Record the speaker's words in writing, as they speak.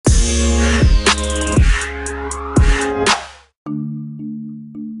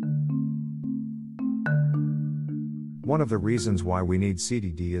One of the reasons why we need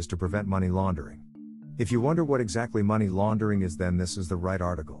CDD is to prevent money laundering. If you wonder what exactly money laundering is, then this is the right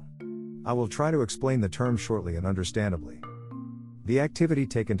article. I will try to explain the term shortly and understandably. The activity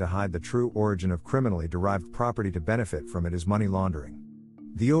taken to hide the true origin of criminally derived property to benefit from it is money laundering.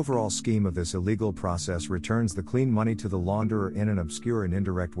 The overall scheme of this illegal process returns the clean money to the launderer in an obscure and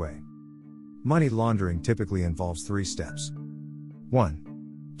indirect way. Money laundering typically involves 3 steps.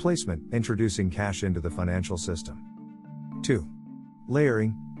 1. Placement, introducing cash into the financial system. 2.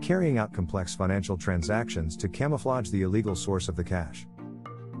 Layering, carrying out complex financial transactions to camouflage the illegal source of the cash.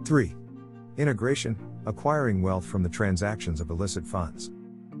 3. Integration, acquiring wealth from the transactions of illicit funds.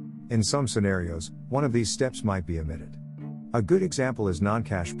 In some scenarios, one of these steps might be omitted. A good example is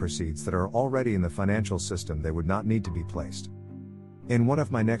non-cash proceeds that are already in the financial system. They would not need to be placed. In one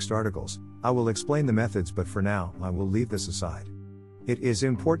of my next articles, I will explain the methods, but for now, I will leave this aside. It is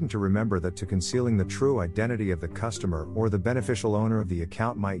important to remember that to concealing the true identity of the customer or the beneficial owner of the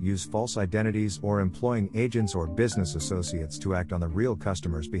account might use false identities or employing agents or business associates to act on the real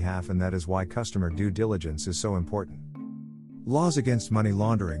customer's behalf, and that is why customer due diligence is so important. Laws against money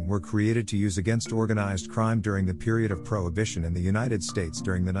laundering were created to use against organized crime during the period of Prohibition in the United States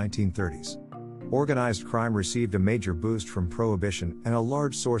during the 1930s. Organized crime received a major boost from Prohibition and a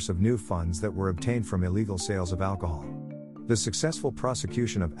large source of new funds that were obtained from illegal sales of alcohol. The successful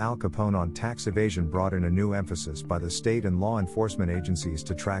prosecution of Al Capone on tax evasion brought in a new emphasis by the state and law enforcement agencies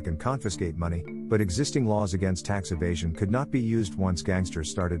to track and confiscate money, but existing laws against tax evasion could not be used once gangsters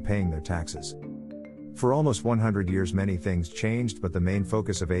started paying their taxes. For almost 100 years many things changed, but the main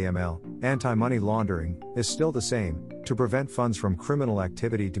focus of AML, anti-money laundering, is still the same: to prevent funds from criminal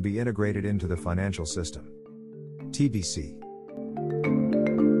activity to be integrated into the financial system. TBC.